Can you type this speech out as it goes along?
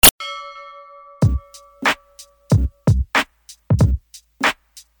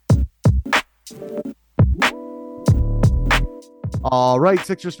All right,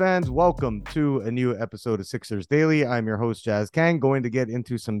 Sixers fans, welcome to a new episode of Sixers Daily. I'm your host, Jazz Kang, going to get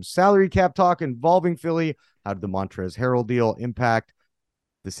into some salary cap talk involving Philly. How did the Montrezl Harrell deal impact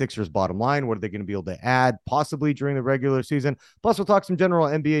the Sixers' bottom line? What are they going to be able to add possibly during the regular season? Plus, we'll talk some general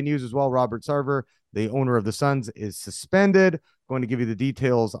NBA news as well. Robert Sarver, the owner of the Suns, is suspended. Going to give you the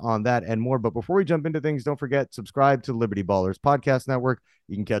details on that and more. But before we jump into things, don't forget, subscribe to Liberty Ballers Podcast Network.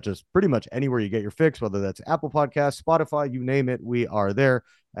 You can catch us pretty much anywhere you get your fix, whether that's Apple Podcasts, Spotify, you name it, we are there.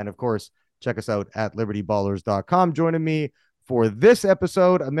 And of course, check us out at libertyballers.com. Joining me for this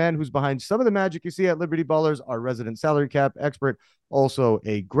episode, a man who's behind some of the magic you see at Liberty Ballers, our resident salary cap expert, also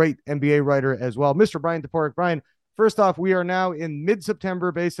a great NBA writer as well, Mr. Brian Toporek. Brian, first off, we are now in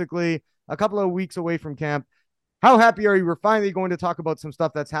mid-September, basically a couple of weeks away from camp. How happy are you? We're finally going to talk about some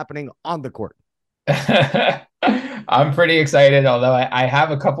stuff that's happening on the court. I'm pretty excited, although I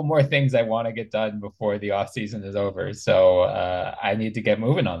have a couple more things I want to get done before the off season is over. So I need to get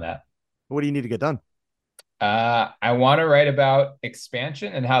moving on that. What do you need to get done? I want to write about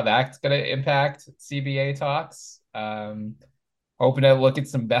expansion and how that's going to impact CBA talks. Hoping to look at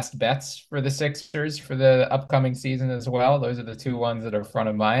some best bets for the Sixers for the upcoming season as well. Those are the two ones that are front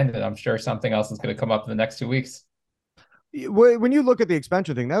of mind, and I'm sure something else is going to come up in the next 2 weeks. When you look at the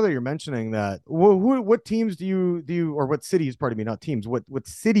expansion thing, now that you're mentioning that, what teams do you, or what cities, pardon me, not teams, what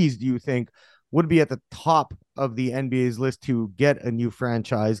cities do you think would be at the top of the NBA's list to get a new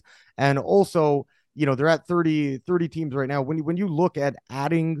franchise? And also, they're at 30 teams right now. When you look at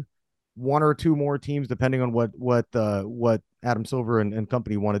adding one or two more teams, depending on what Adam Silver and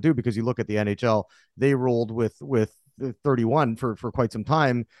company want to do, because you look at the NHL, they rolled with 31 for quite some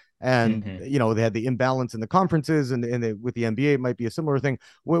time. And Mm-hmm. they had the imbalance in the conferences, and with the NBA, it might be a similar thing.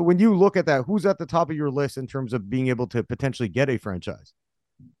 When you look at that, who's at the top of your list in terms of being able to potentially get a franchise?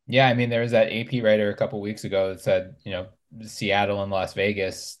 Yeah, I mean, there was that AP writer a couple weeks ago that said, Seattle and Las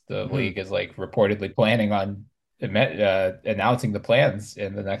Vegas, the Mm-hmm. league is like reportedly planning on announcing the plans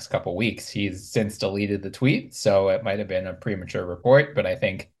in the next couple weeks. He's since deleted the tweet, so it might have been a premature report, but I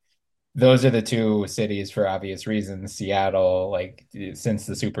think those are the two cities for obvious reasons. Seattle, like since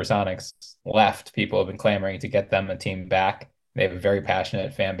the Supersonics left, people have been clamoring to get them a team back. They have a very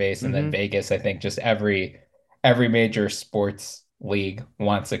passionate fan base, and then Mm-hmm. Vegas, I think just every major sports league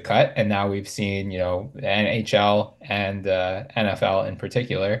wants a cut, and now we've seen, NHL and NFL in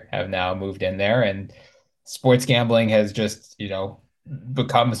particular have now moved in there, and sports gambling has just,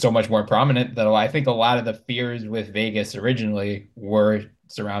 become so much more prominent that I think a lot of the fears with Vegas originally were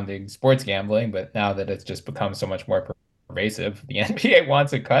surrounding sports gambling, but now that it's just become so much more pervasive, the NBA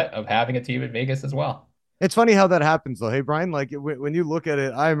wants a cut of having a team in Vegas as well. It's funny how that happens, though. Hey, Brian, like when you look at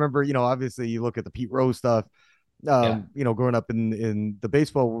it, I remember, obviously you look at the Pete Rose stuff, Yeah. growing up in the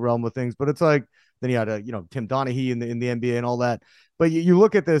baseball realm of things, but it's like then you had Tim Donaghy in the NBA and all that. But you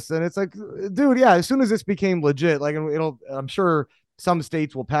look at this and it's like, dude, yeah, as soon as this became legit, like I'm sure some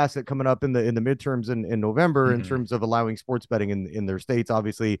states will pass it coming up in the midterms in November in Hmm. terms of allowing sports betting in their states.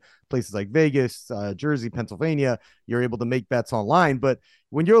 Obviously, places like Vegas, Jersey, Pennsylvania, you're able to make bets online. But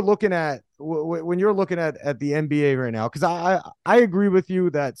when you're looking at the NBA right now, because I agree with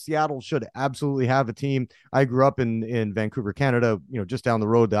you that Seattle should absolutely have a team. I grew up in Vancouver, Canada, just down the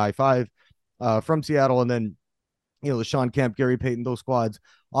road, the I-5 from Seattle, and then the Sean Kemp, Gary Payton, those squads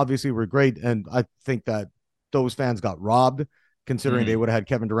obviously were great, and I think that those fans got robbed, considering they Hmm. would have had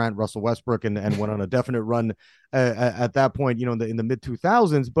Kevin Durant, Russell Westbrook, and went on a definite run at that point, in the mid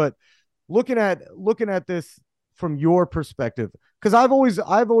 2000s. But looking at this from your perspective, because I've always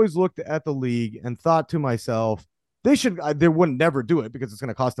looked at the league and thought to myself, they wouldn't never do it because it's going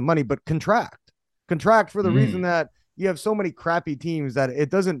to cost them money, but contract for the reason Hmm. that you have so many crappy teams that it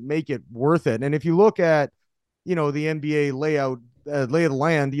doesn't make it worth it. And if you look at the NBA layout, lay of the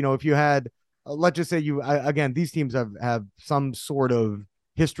land, if you had, let's just say again, these teams have some sort of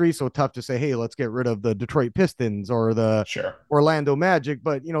history, so tough to say, hey, let's get rid of the Detroit Pistons or the Sure. Orlando Magic.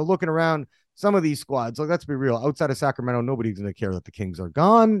 But looking around some of these squads, like, let's be real, outside of Sacramento, nobody's going to care that the Kings are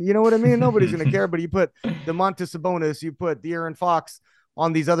gone. You know what I mean? Nobody's going to care. But you put Domantas Sabonis, you put De'Aaron Fox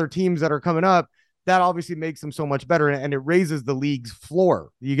on these other teams that are coming up. That obviously makes them so much better, and it raises the league's floor.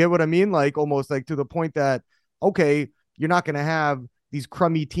 You get what I mean? Like, almost like to the point that, okay, you're not going to have these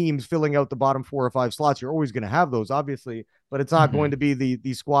crummy teams filling out the bottom 4 or 5 slots. You're always going to have those, obviously, but it's not going to Hmm. be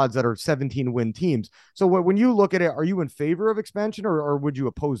these squads that are 17 win teams. So when you look at it, are you in favor of expansion, or would you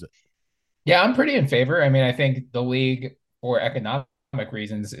oppose it? Yeah, I'm pretty in favor. I mean, I think the league, for economic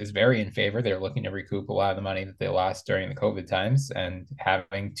reasons, is very in favor. They're looking to recoup a lot of the money that they lost during the COVID times, and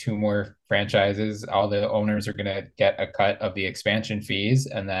having two more franchises, all the owners are going to get a cut of the expansion fees.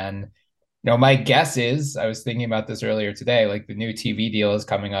 And then My guess is, I was thinking about this earlier today, like the new TV deal is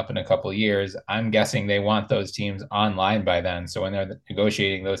coming up in a couple of years. I'm guessing they want those teams online by then. So when they're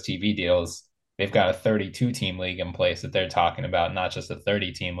negotiating those TV deals, they've got a 32 team league in place that they're talking about, not just a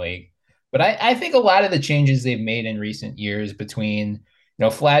 30 team league. But I think a lot of the changes they've made in recent years between,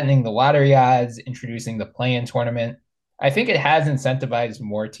 flattening the lottery odds, introducing the play-in tournament, I think it has incentivized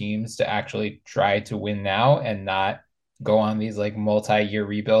more teams to actually try to win now and not go on these like multi-year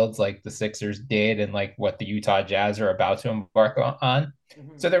rebuilds like the Sixers did and like what the Utah Jazz are about to embark on.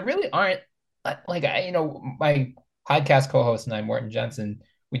 Mhm. So there really aren't like my podcast co-host and I, Morton Jensen,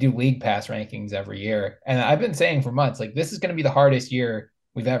 we do league pass rankings every year. And I've been saying for months, like this is going to be the hardest year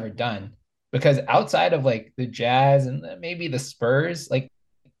we've ever done because outside of like the Jazz and maybe the Spurs, like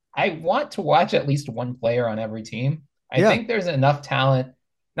I want to watch at least one player on every team. I Yeah. think there's enough talent,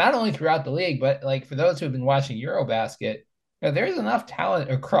 not only throughout the league, but like for those who have been watching Eurobasket, there's enough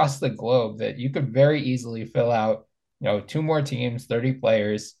talent across the globe that you could very easily fill out, two more teams, 30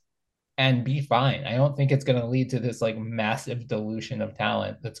 players, and be fine. I don't think it's going to lead to this like massive dilution of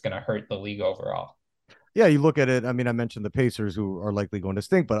talent that's going to hurt the league overall. Yeah, you look at it. I mean, I mentioned the Pacers, who are likely going to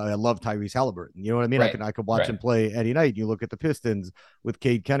stink, but I love Tyrese Halliburton. You know what I mean? Right. I could watch him Right. play any night. You look at the Pistons with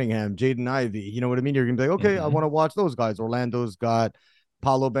Cade Cunningham, Jaden Ivey. You know what I mean? You're gonna be like, okay, I want to Mm-hmm. watch those guys. Orlando's got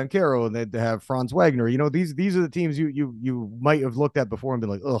Paulo Banquero, and they have Franz Wagner. You know, these are the teams you might have looked at before and been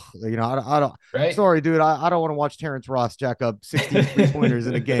like, ugh, I don't. Right. Sorry, dude, I don't want to watch Terrence Ross jack up 16 3 pointers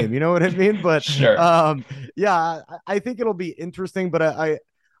in a game. You know what I mean? But Sure. yeah, I think it'll be interesting. But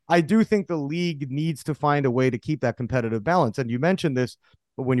I do think the league needs to find a way to keep that competitive balance. And you mentioned this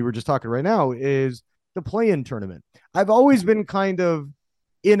when you were just talking right now is the play-in tournament. I've always been kind of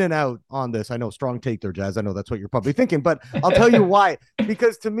in and out on this. I know strong take there, Jazz. I know that's what you're probably thinking, but I'll tell you why.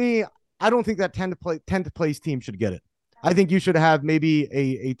 Because to me, I don't think that 10th place team should get it. I think you should have maybe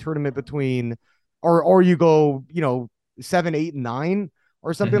a tournament between or you go, 7, 8, and 9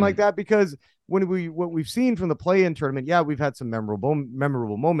 or something like Mm-hmm. that. Because what we've seen from the play-in tournament, yeah, we've had some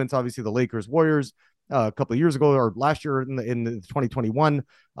memorable moments. Obviously, the Lakers Warriors a couple of years ago or last year in the 2021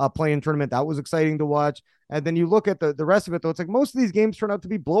 play-in tournament, that was exciting to watch. And then you look at the rest of it, though, it's like most of these games turn out to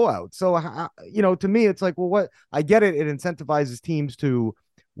be blowouts. So, to me, it's like, well, what I get it. It incentivizes teams to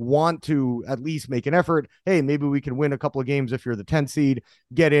want to at least make an effort. Hey, maybe we can win a couple of games if you're the 10th seed,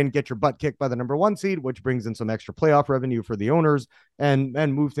 get in, get your butt kicked by the number 1 seed, which brings in some extra playoff revenue for the owners and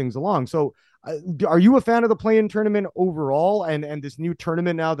move things along. So, are you a fan of the play-in tournament overall and this new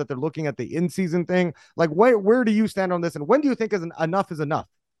tournament now that they're looking at the in-season thing? Like, where do you stand on this, and when do you think enough is enough?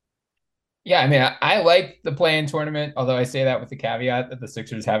 Yeah, I mean, I like the play-in tournament, although I say that with the caveat that the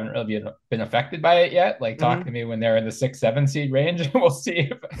Sixers haven't really been affected by it yet. Like, talk to Mm-hmm. me when they're in the 6, 7 seed range, and we'll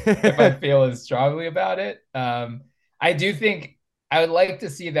see if I feel as strongly about it. I do think I would like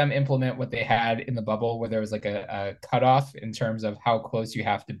to see them implement what they had in the bubble, where there was like a cutoff in terms of how close you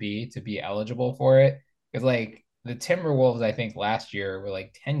have to be eligible for it. Because like the Timberwolves, I think last year were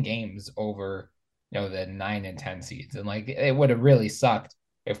like 10 games over, the 9 and 10 seeds, and like it would have really sucked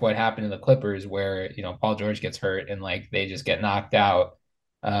if what happened to the Clippers, where Paul George gets hurt and like they just get knocked out.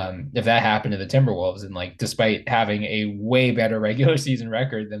 If that happened to the Timberwolves, and like despite having a way better regular season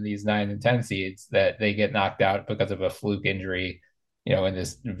record than these 9 and 10 seeds, that they get knocked out because of a fluke injury, in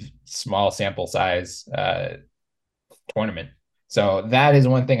this small sample size tournament. So that is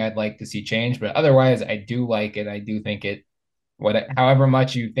one thing I'd like to see change. But otherwise, I do like it. I do think however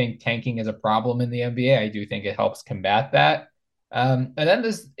much you think tanking is a problem in the NBA, I do think it helps combat that. And then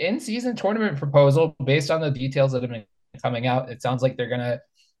this in-season tournament proposal, based on the details that have been coming out, it sounds like they're gonna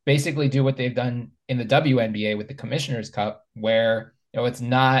basically do what they've done in the WNBA with the Commissioner's Cup, where it's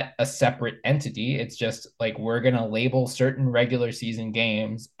not a separate entity. It's just like we're gonna label certain regular season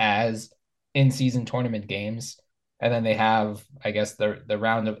games as in-season tournament games, and then they have, I guess, the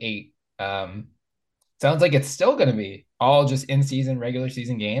round of 8. Sounds like it's still going to be all just in season, regular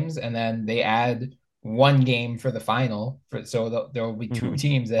season games. And then they add one game for the final. So there will be two Mm-hmm.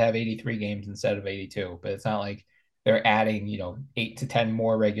 teams that have 83 games instead of 82. But it's not like they're adding, 8 to 10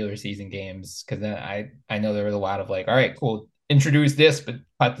 more regular season games. Cause then I know there was a lot of like, all right, cool, introduce this, but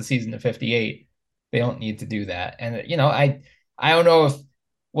cut the season to 58. They don't need to do that. And, I don't know if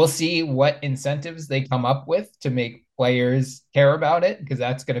we'll see what incentives they come up with to make players care about it, because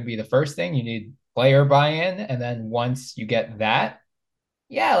that's going to be the first thing. You need player buy-in, and then once you get that,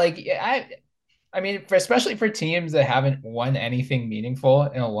 yeah, like I mean, especially for teams that haven't won anything meaningful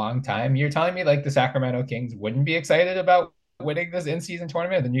in a long time, you're telling me like the Sacramento Kings wouldn't be excited about winning this in-season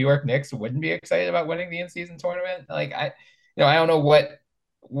tournament? The New York Knicks wouldn't be excited about winning the in-season tournament? Like I don't know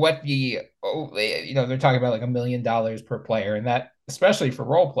what they're talking about like $1 million per player, and that, especially for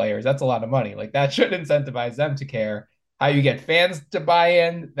role players, that's a lot of money. Like that should incentivize them to care. How you get fans to buy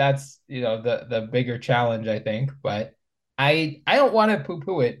in, that's the bigger challenge, I think. But I don't want to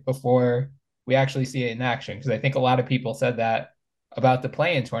poo-poo it before we actually see it in action, because I think a lot of people said that about the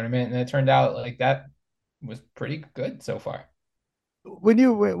play-in tournament, and it turned out like that was pretty good so far. When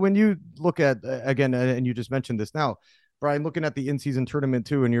you look at again, and you just mentioned this now, Brian, looking at the in-season tournament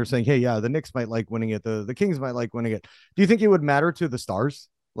too, and you're saying, hey, yeah, the Knicks might like winning it, the Kings might like winning it. Do you think it would matter to the stars?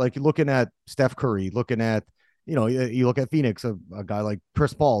 Like looking at Steph Curry, looking at you look at Phoenix, a guy like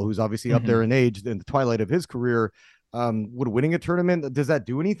Chris Paul, who's obviously up there Mm-hmm. in age in the twilight of his career. Would winning a tournament, does that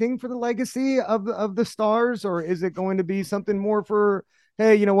do anything for the legacy of the stars, or is it going to be something more for,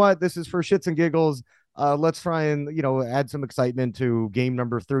 hey, you know what, this is for shits and giggles? Let's try and add some excitement to game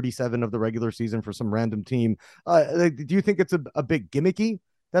number 37 of the regular season for some random team. Do you think it's a bit gimmicky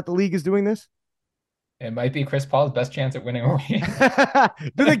that the league is doing this? It might be Chris Paul's best chance at winning a ring.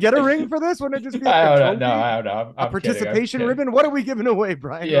 Do they get a ring for this? Wouldn't it just be like I a don't know. No, trophy, I don't know. a I'm kidding. I'm participation kidding. ribbon? What are we giving away,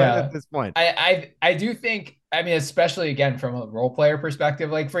 Brian? Right at Yeah. this point. I do think, I mean, especially again from a role player perspective,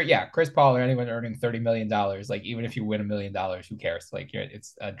 like for Chris Paul or anyone earning $30 million, like even if you win $1 million, who cares? Like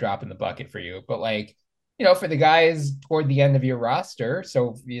it's a drop in the bucket for you. But like, for the guys toward the end of your roster,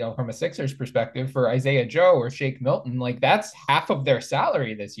 so from a Sixers perspective, for Isaiah Joe or Shake Milton, like that's half of their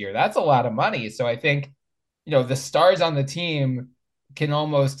salary this year. That's a lot of money. So I think, the stars on the team can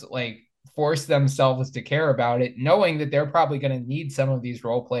almost like force themselves to care about it, knowing that they're probably going to need some of these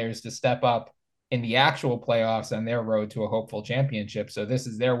role players to step up in the actual playoffs on their road to a hopeful championship. So this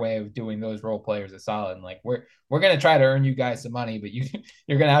is their way of doing those role players a solid. And like we're going to try to earn you guys some money, but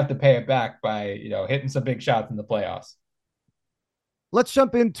you're going to have to pay it back by hitting some big shots in the playoffs. Let's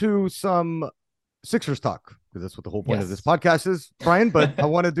jump into some Sixers talk because that's what the whole point of this Yes. podcast is, Brian. But I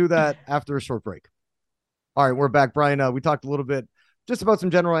want to do that after a short break. All right, we're back, Brian. We talked a little bit just about some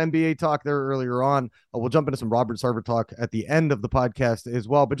general NBA talk there earlier on. We'll jump into some Robert Sarver talk at the end of the podcast as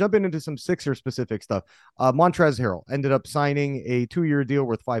well, but jumping into some Sixer specific stuff. Montrezl Harrell ended up signing a 2-year deal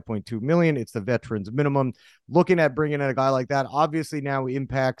worth $5.2 million. It's the veterans minimum. Looking at bringing in a guy like that, obviously now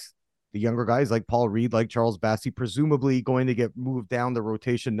impacts the younger guys like Paul Reed, like Charles Bassey, presumably going to get moved down the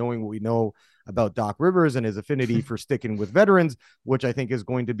rotation, knowing what we know about Doc Rivers and his affinity for sticking with veterans, which I think is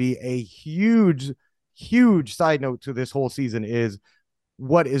going to be a huge side note to this whole season is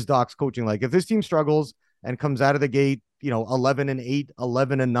what is Doc's coaching like? If this team struggles and comes out of the gate, 11-8,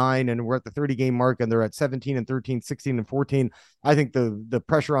 11-9, and we're at the 30 game mark and they're at 17-13, 16-14, I think the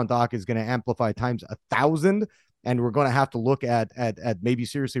pressure on Doc is going to amplify times 1,000. And we're going to have to look at maybe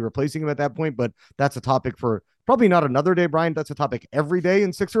seriously replacing him at that point. But that's a topic for probably not another day, Brian. That's a topic every day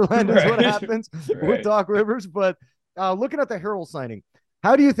in Sixerland is what Right. happens with Right. Doc Rivers. But looking at the Harrell signing,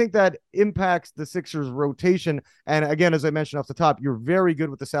 how do you think that impacts the Sixers rotation? And again, as I mentioned off the top, you're very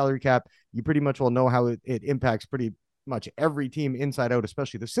good with the salary cap. You pretty much will know how it impacts pretty much every team inside out,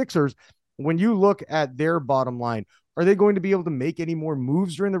 especially the Sixers. When you look at their bottom line, are they going to be able to make any more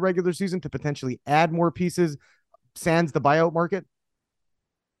moves during the regular season to potentially add more pieces, sans the buyout market?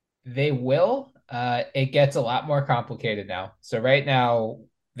 They will. It gets a lot more complicated now. So right now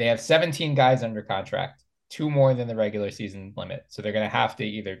they have 17 guys under contract, two more than the regular season limit. So they're going to have to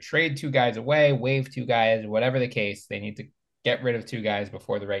either trade two guys away, waive two guys, whatever the case. They need to get rid of two guys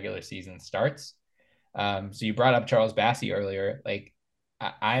before the regular season starts. So you brought up Charles Bassey earlier. Like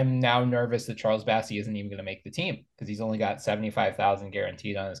I'm now nervous that Charles Bassey isn't even going to make the team because he's only got 75,000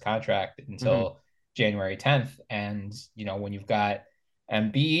 guaranteed on his contract Mm-hmm. until January 10th. And when you've got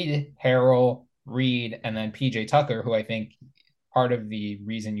Embiid, Harrell, Reed, and then PJ Tucker, who I think part of the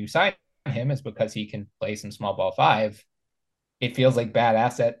reason you signed him is because he can play some small ball five. It feels like bad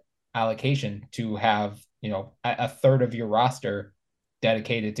asset allocation to have, a third of your roster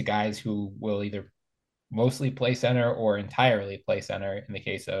dedicated to guys who will either mostly play center or entirely play center in the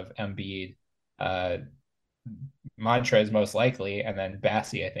case of Embiid, uh, Montrez most likely, and then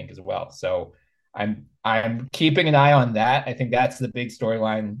Bassey, I think, as well. So I'm keeping an eye on that. I think that's the big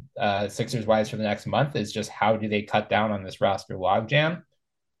storyline, Sixers wise, for the next month is just how do they cut down on this roster logjam.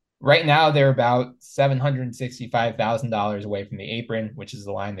 Right now, they're about $765,000 away from the apron, which is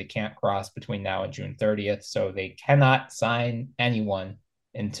the line they can't cross between now and June 30th. So they cannot sign anyone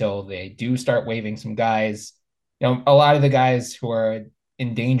until they do start waiving some guys. A lot of the guys who are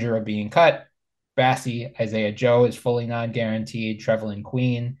in danger of being cut, Bassey, Isaiah Joe is fully non-guaranteed. Trevelin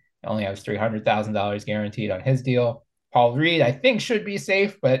Queen only has $300,000 guaranteed on his deal. Paul Reed, I think, should be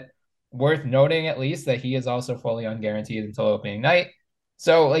safe, but worth noting at least that he is also fully unguaranteed until opening night.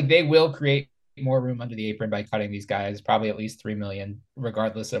 So like they will create more room under the apron by cutting these guys, probably at least 3 million,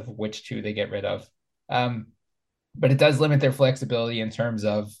 regardless of which two they get rid of. Um, but it does limit their flexibility in terms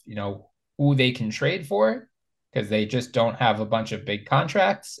of, who they can trade for, because they just don't have a bunch of big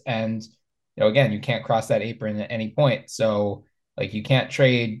contracts. And, again, you can't cross that apron at any point. So, like, you can't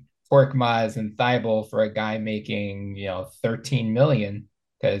trade Korkmaz and Thibault for a guy making, 13 million,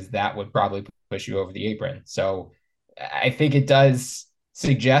 because that would probably push you over the apron. So I think it does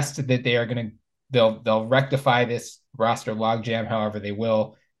suggest that they are going to, they'll rectify this roster logjam however they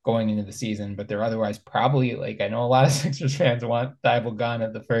will going into the season, but they're otherwise probably, like, I know a lot of Sixers fans want Thibault gone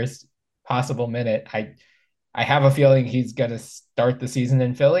at the first possible minute. I have a feeling he's going to start the season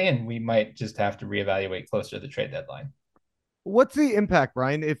in Philly, and we might just have to reevaluate closer to the trade deadline. What's the impact,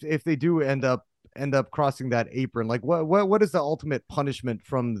 Brian, if they do end up crossing that apron? Like, what is the ultimate punishment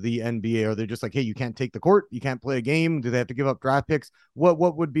from the NBA? Are they just like, hey, you can't take the court, you can't play a game? Do they have to give up draft picks? What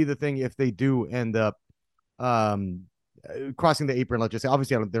would be the thing if they do end up um crossing the apron? Let's just say,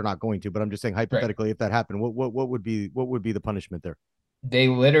 obviously they're not going to, but I'm just saying Right. hypothetically, if that happened, what would be the punishment there? They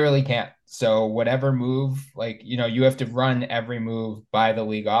literally can't. So whatever move, like, you have to run every move by the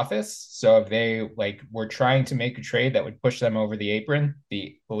league office. So if they like were trying to make a trade that would push them over the apron,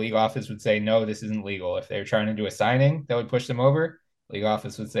 the league office would say, no, this isn't legal. If they're trying to do a signing that would push them over, league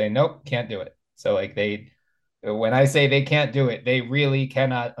office would say, nope, can't do it. So like when I say they can't do it, they really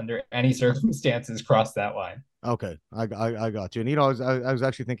cannot under any circumstances cross that line. Okay, I got you. And I was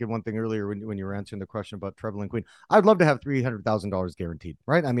actually thinking one thing earlier when you were answering the question about Trevelin Queen. I'd love to have $300,000 guaranteed,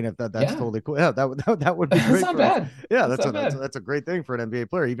 right? I mean, if that's Yeah, totally cool, yeah, that would be that's great not for us. bad. Yeah, That's not bad. that's a great thing for an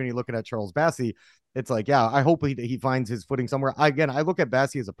NBA player. Even you looking at Charles Bassey, it's like, yeah, I hope he finds his footing somewhere. I look at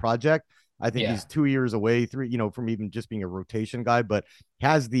Bassey as a project. I think Yeah. he's 2 years away, from even just being a rotation guy, but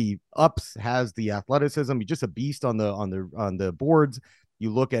has the ups, has the athleticism. He's just a beast on the boards. You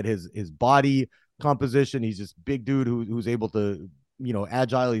look at his body composition. He's just big dude who's able to,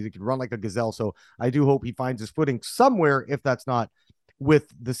 agile. He can run like a gazelle. So I do hope he finds his footing somewhere, if that's not with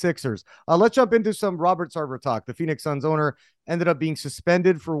the Sixers. Let's jump into some Robert Sarver talk. The Phoenix Suns owner ended up being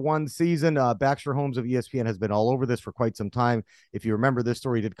suspended for one season. Baxter Holmes of ESPN has been all over this for quite some time. If you remember, this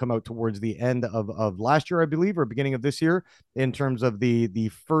story did come out towards the end of last year, I believe, or beginning of this year, in terms of the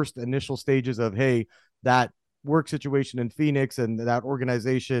first initial stages of, hey, that work situation in Phoenix and that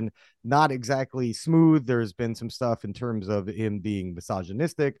organization not exactly smooth. There's been some stuff in terms of him being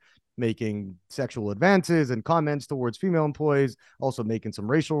misogynistic, making sexual advances and comments towards female employees, also making some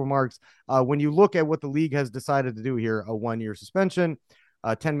racial remarks. When you look at what the league has decided to do here, a 1 year suspension,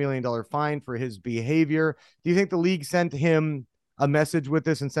 a $10 million fine for his behavior. Do you think the league sent him a message with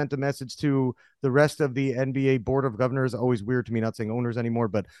this and sent a message to the rest of the NBA board of governors? Always weird to me, not saying owners anymore,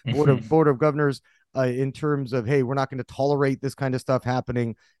 but board of governors, in terms of, hey, we're not going to tolerate this kind of stuff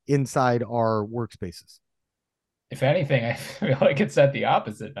happening inside our workspaces. If anything, I feel like it sent the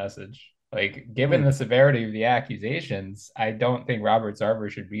opposite message. Like, given Hmm. the severity of the accusations, I don't think Robert Sarver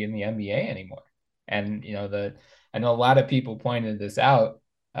should be in the NBA anymore. And I know a lot of people pointed this out,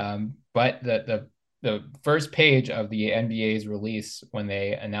 but the first page of the NBA's release when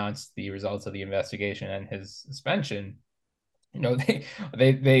they announced the results of the investigation and his suspension,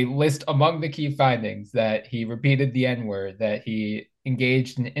 they list among the key findings that he repeated the N-word, that he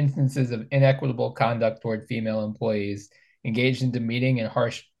engaged in instances of inequitable conduct toward female employees, engaged in demeaning and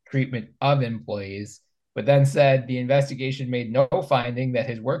harsh treatment of employees, but then said the investigation made no finding that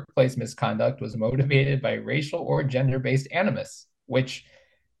his workplace misconduct was motivated by racial or gender-based animus, which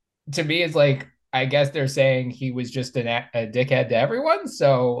to me is like, I guess they're saying he was just a dickhead to everyone.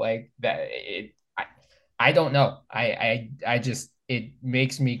 So like that, I don't know. I just, it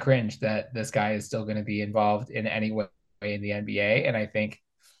makes me cringe that this guy is still going to be involved in any way in the NBA. And I think,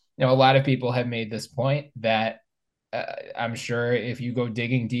 a lot of people have made this point that I'm sure if you go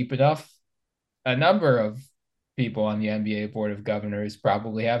digging deep enough, a number of people on the NBA Board of Governors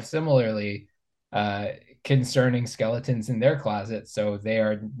probably have similarly uh, concerning skeletons in their closet. So they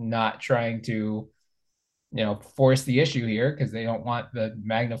are not trying to, force the issue here because they don't want the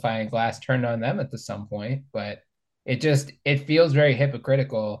magnifying glass turned on them at some point. But it feels very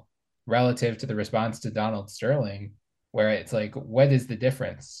hypocritical relative to the response to Donald Sterling, where it's like, what is the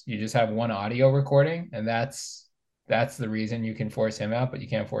difference? You just have one audio recording, and that's the reason you can force him out, but you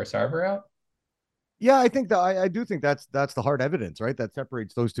can't force Harper out. Yeah, I think that I do think that's the hard evidence, right? That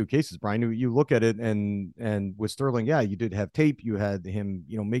separates those two cases, Brian. You look at it, and with Sterling, yeah, you did have tape. You had him,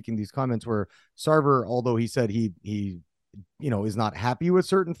 making these comments where Sarver, although he said he is not happy with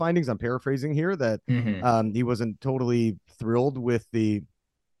certain findings. I'm paraphrasing here, that Mm-hmm. he wasn't totally thrilled with the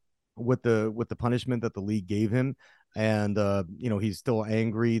punishment that the league gave him, and he's still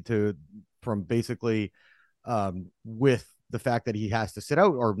angry to from basically with the fact that he has to sit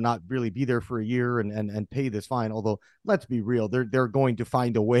out or not really be there for a year and pay this fine. Although let's be real, they're going to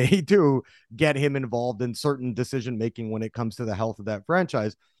find a way to get him involved in certain decision making when it comes to the health of that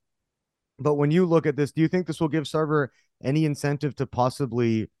franchise. But when you look at this, do you think this will give Sarver any incentive to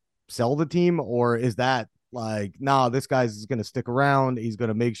possibly sell the team, or is that like, nah, this guy's going to stick around. He's going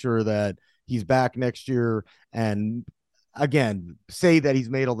to make sure that he's back next year and again say that he's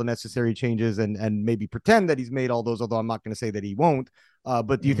made all the necessary changes and maybe pretend that he's made all those, although I'm not going to say that he won't.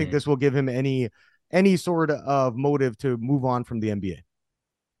 But do you think Mhm. this will give him any sort of motive to move on from the NBA?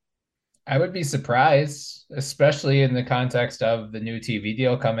 I would be surprised, especially in the context of the new TV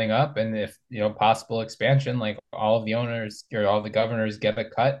deal coming up, and if possible expansion, like all of the owners or all the governors get a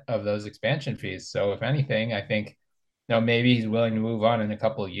cut of those expansion fees. So if anything, I think maybe he's willing to move on in a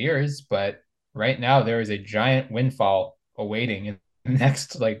couple of years, but right now there is a giant windfall awaiting in the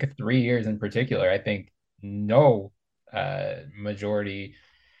next like 3 years in particular. I think no majority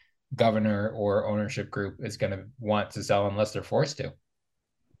governor or ownership group is going to want to sell unless they're forced to.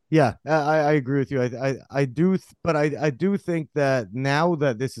 Yeah, I agree with you. I do, but I do think that now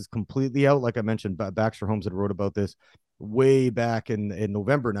that this is completely out, like I mentioned, Baxter Holmes had wrote about this way back in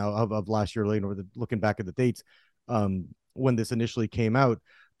November now of last year, looking back at the dates, when this initially came out.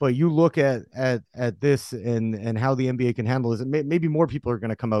 But you look at this and how the NBA can handle this, and maybe more people are going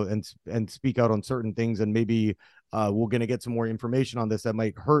to come out and speak out on certain things, and maybe we're going to get some more information on this that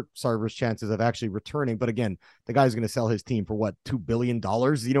might hurt Sarver's chances of actually returning. But again, the guy's going to sell his team for what, $2 billion?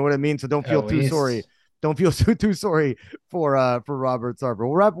 You know what I mean? So don't feel At too sorry. least. Don't feel too sorry for Robert Sarver.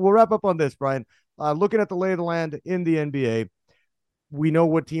 We'll wrap up on this, Brian. Looking at the lay of the land in the NBA, we know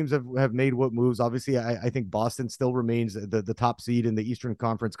what teams have made what moves. Obviously, I think Boston still remains the top seed in the Eastern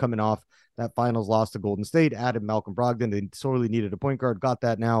Conference, coming off that finals loss to Golden State. Added Malcolm Brogdon. They sorely needed a point guard. Got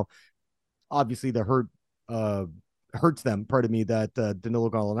that now. Obviously, the uh, hurts them. Pardon me, that Danilo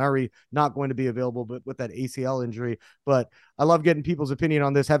Gallinari not going to be available, but with that ACL injury. But I love getting people's opinion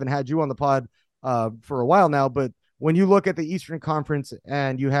on this. Haven't had you on the pod for a while now, but when you look at the Eastern Conference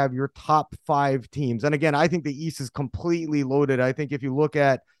and you have your top five teams, and again, I think the East is completely loaded. I think if you look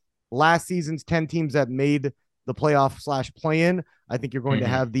at last season's 10 teams that made the playoff slash play in, I think you're going to Mhm.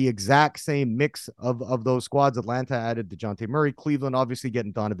 have the exact same mix of those squads. Atlanta added DeJounte Murray, Cleveland obviously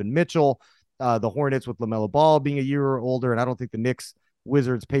getting Donovan Mitchell, the Hornets with LaMelo Ball being a year older, and I don't think the Knicks,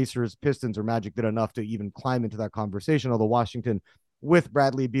 Wizards, Pacers, Pistons, or Magic did enough to even climb into that conversation. Although Washington, with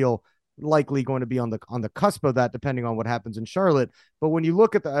Bradley Beal, likely going to be on the cusp of that, depending on what happens in Charlotte. But when you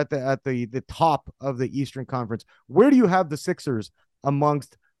look at the top of the Eastern Conference, where do you have the Sixers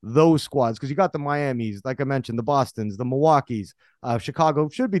amongst those squads? Because you got the Miamis, like I mentioned, the Bostons, the Milwaukee's, Chicago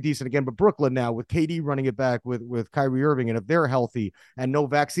should be decent again, but Brooklyn now with KD running it back with Kyrie Irving, and if they're healthy and no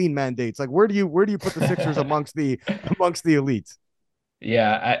vaccine mandates, like where do you put the Sixers amongst the elites?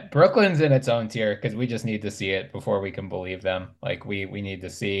 Yeah, Brooklyn's in its own tier because we just need to see it before we can believe them. Like we need to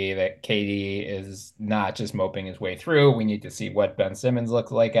see that KD is not just moping his way through. We need to see what Ben Simmons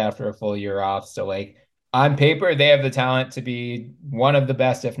looks like after a full year off. So like on paper, they have the talent to be one of the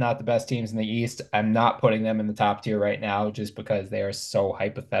best, if not the best teams in the East. I'm not putting them in the top tier right now just because they are so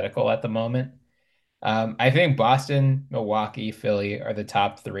hypothetical at the moment. I think Boston, Milwaukee, Philly are the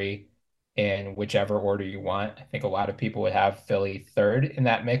top three in whichever order you want. I think a lot of people would have Philly third in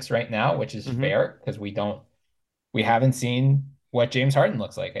that mix right now, which is Mm-hmm. fair because we haven't seen what James Harden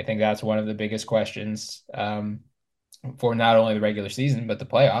looks like. I think that's one of the biggest questions for not only the regular season but the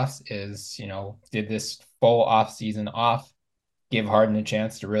playoffs is, did this full off season off give Harden a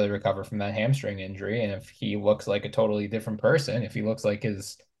chance to really recover from that hamstring injury? And if he looks like a totally different person, if he looks like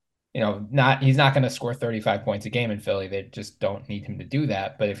not he's not going to score 35 points a game in Philly. They just don't need him to do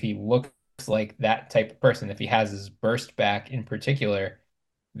that. But if he looks like that type of person, if he has his burst back in particular,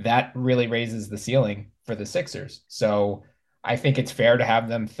 that really raises the ceiling for the Sixers. So I think it's fair to have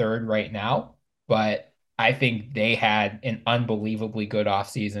them third right now, but I think they had an unbelievably good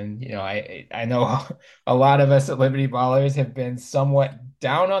offseason. I know a lot of us at Liberty Ballers have been somewhat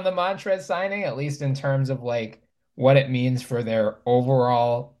down on the Montrez signing, at least in terms of like what it means for their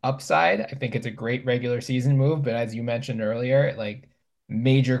overall upside. I think it's a great regular season move, but as you mentioned earlier, like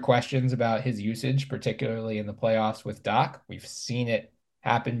major questions about his usage, particularly in the playoffs with Doc. We've seen it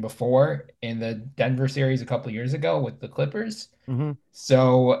happen before in the Denver series a couple of years ago with the Clippers. Mm-hmm.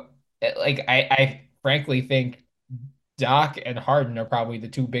 So, like, I frankly think Doc and Harden are probably the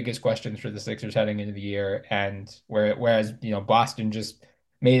two biggest questions for the Sixers heading into the year. And whereas, Boston just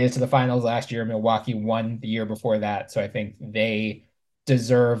made it to the finals last year, Milwaukee won the year before that. So I think they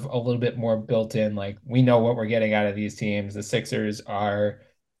deserve a little bit more built in. Like, we know what we're getting out of these teams. The Sixers are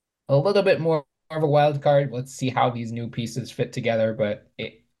a little bit more of a wild card. Let's see how these new pieces fit together. But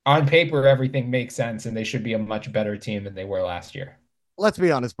on paper, everything makes sense, and they should be a much better team than they were last year. Let's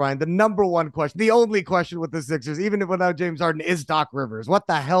be honest, Brian. The number one question, the only question with the Sixers, even without James Harden, is Doc Rivers. What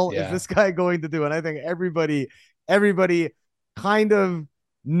the hell is Yeah. this guy going to do? And I think everybody kind of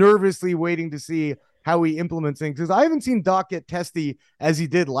nervously waiting to see how he implements things, because I haven't seen Doc get testy as he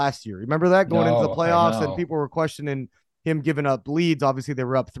did last year. Remember that going into the No, I playoffs, and know. people were questioning him giving up leads. Obviously, they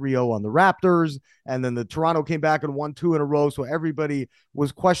were up 3-0 on the Raptors, and then the Toronto came back and won 2 in a row. So everybody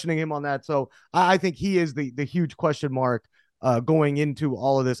was questioning him on that. So I think he is the huge question mark going into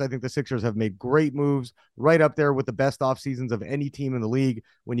all of this. I think the Sixers have made great moves, right up there with the best off seasons of any team in the league.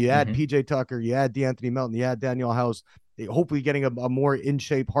 When you add PJ Tucker, you add DeAnthony Melton, you add Daniel House, hopefully getting a more in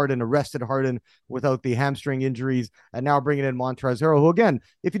shape Harden, arrested Harden without the hamstring injuries, and now bringing in Montrezl Harrell, who again,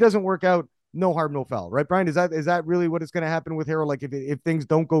 if he doesn't work out, no harm, no foul, right, Brian? Is that really what is going to happen with Harrell? Like if things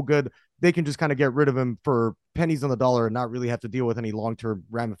don't go good, they can just kind of get rid of him for pennies on the dollar and not really have to deal with any long-term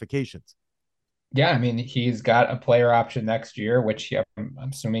ramifications. Yeah, I mean, he's got a player option next year, which I'm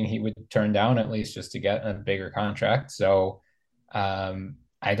assuming he would turn down at least just to get a bigger contract. So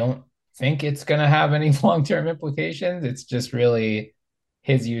I don't think it's going to have any long-term implications. It's just really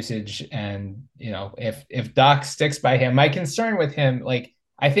his usage. And, if Doc sticks by him, my concern with him, like,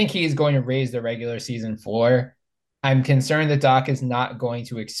 I think he's going to raise the regular season floor. I'm concerned that Doc is not going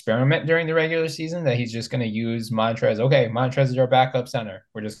to experiment during the regular season, that he's just going to use Montrez. Okay, Montrez is our backup center.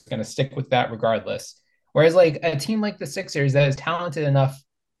 We're just going to stick with that regardless. Whereas, like, a team like the Sixers that is talented enough,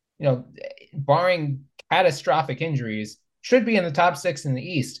 barring catastrophic injuries, should be in the top 6 in the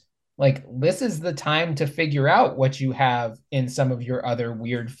East. Like, this is the time to figure out what you have in some of your other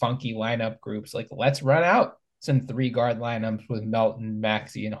weird, funky lineup groups. Like, let's run out some 3 guard lineups with Melton,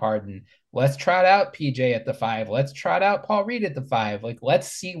 Maxey, and Harden. Let's trot out PJ at the 5. Let's trot out Paul Reed at the 5. Like, let's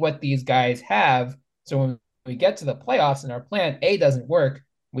see what these guys have. So when we get to the playoffs and our plan A doesn't work,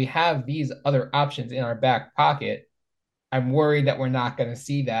 we have these other options in our back pocket. I'm worried that we're not going to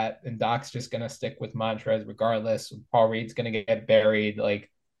see that, and Doc's just going to stick with Montrez regardless. Paul Reed's going to get buried.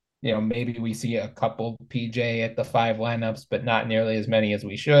 Like, maybe we see a couple PJ at the 5 lineups, but not nearly as many as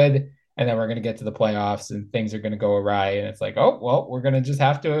we should. And then we're going to get to the playoffs and things are going to go awry. And it's like, oh, well, we're going to just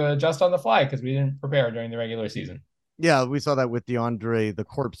have to adjust on the fly because we didn't prepare during the regular season. Yeah, we saw that with DeAndre the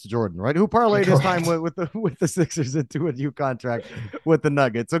Corpse Jordan, right? Who parlayed his time with the Sixers into a new contract with the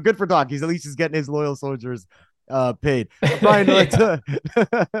Nuggets. So good for Doc. He's getting his loyal soldiers paid. Brian, let's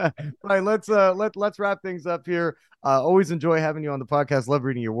wrap things up here. Always enjoy having you on the podcast. Love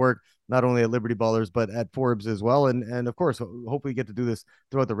reading your work, not only at Liberty Ballers but at Forbes as well, and of course, hopefully get to do this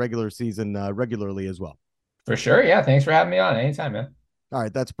throughout the regular season regularly as well. For sure. Yeah. Thanks for having me on anytime, man. All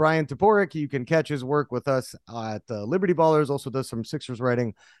right, that's Brian Toporek. You can catch his work with us at Liberty Ballers. Also does some Sixers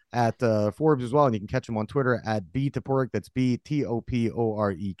writing at Forbes as well, and you can catch him on Twitter at btoporek. That's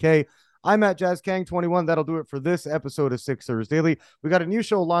BTOPOREK. I'm at JazzKang21. That'll do it for this episode of Sixers Daily. We got a new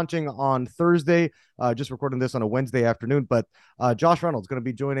show launching on Thursday. Just recording this on a Wednesday afternoon, but Josh Reynolds going to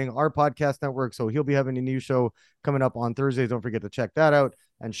be joining our podcast network, so he'll be having a new show coming up on Thursday. Don't forget to check that out.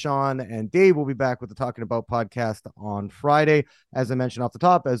 And Sean and Dave will be back with the Talking About podcast on Friday. As I mentioned off the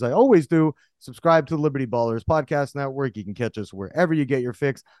top, as I always do, subscribe to the Liberty Ballers podcast network. You can catch us wherever you get your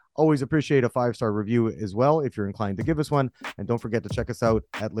fix. Always appreciate a 5-star review as well if you're inclined to give us one. And don't forget to check us out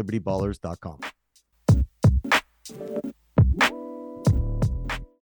at libertyballers.com.